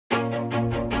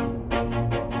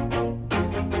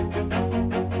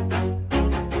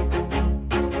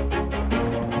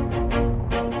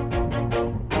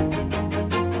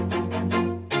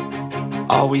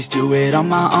Always do it on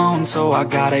my own, so I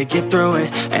gotta get through it.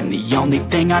 And the only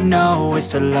thing I know is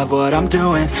to love what I'm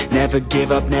doing. Never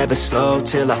give up, never slow,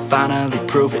 till I finally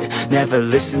prove it. Never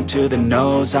listen to the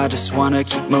no's, I just wanna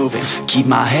keep moving. Keep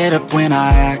my head up when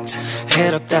I act,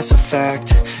 head up, that's a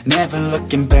fact. Never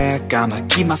looking back, I'ma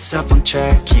keep myself on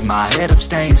track. Keep my head up,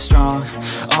 staying strong,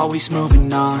 always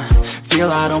moving on. Feel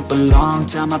I don't belong,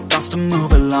 tell my thoughts to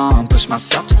move along. Push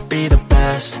myself to be the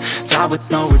best, die with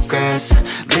no regrets.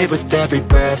 Live with every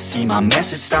breath, see my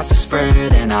message start to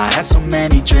spread. And I had so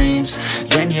many dreams,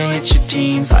 then you hit your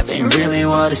teens. Life ain't really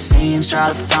what it seems, try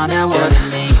to find out what it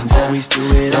means. Always do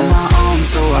it on my own,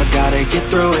 so I gotta get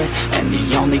through it. And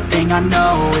the only thing I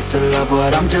know is to love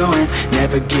what I'm doing.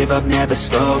 Never give up, never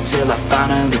slow, till I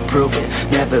finally prove it.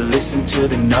 Never listen to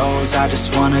the no's, I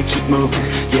just wanna keep moving.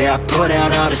 Yeah, I put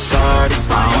out all this art, it's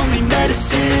my only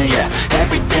medicine. Yeah,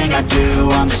 everything I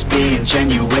do, I'm just being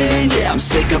genuine. Yeah, I'm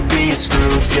sick of being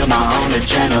screwed, feel my own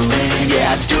adrenaline.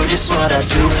 Yeah, I do just what I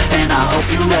do, and I hope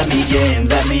you let me in,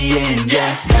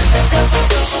 yeah.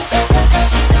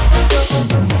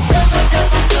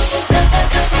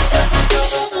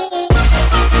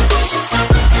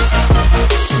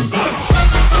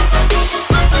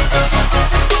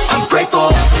 I'm grateful,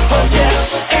 oh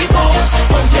yeah, able,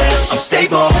 oh yeah, I'm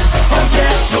stable, oh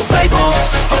yeah, no label,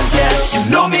 oh yeah, you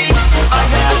know me, I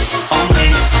have only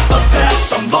a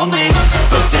path, I'm lonely,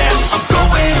 but damn, I'm going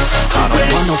to win. I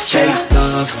don't want no fake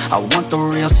love, I want the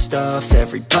real stuff.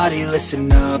 Everybody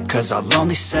listen up, cause I'll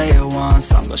only say it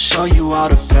once. I'm gonna show you all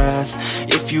the path,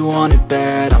 if you want it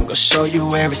bad. I'm gonna show you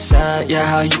where it's at, yeah,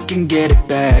 how you can get it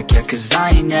back. Yeah, cause I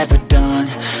ain't never done,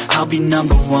 I'll be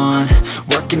number one.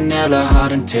 Working hella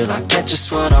hard until I get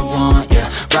just what I want, yeah.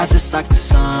 Rises like the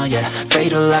sun, yeah,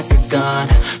 fatal like a gun.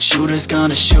 Shooter's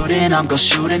gonna shoot and I'm gonna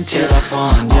shoot until I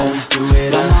won, yeah. Always do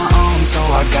it on my own, so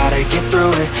I gotta get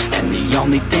through it. And the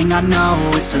only thing I know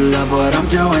is to love what I'm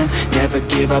doing. Never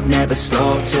give up, never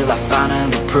slow, till I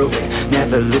finally prove it.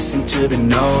 Never listen to the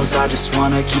no's, I just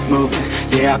wanna keep moving.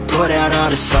 Yeah, I put out all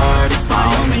this art, it's my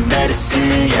only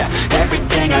medicine. Yeah,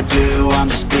 everything I do, I'm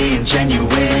just being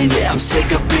genuine. Yeah, I'm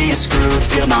sick of being screwed,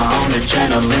 feel my own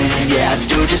adrenaline. Yeah, I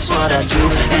do just what I do,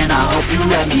 and I hope you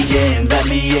let me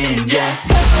in, yeah.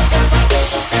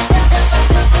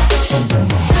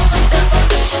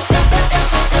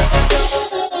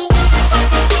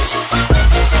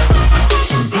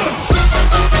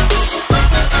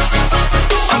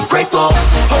 I'm grateful,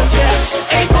 oh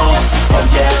yeah, able, oh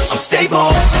yeah, I'm stable,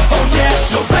 oh yeah,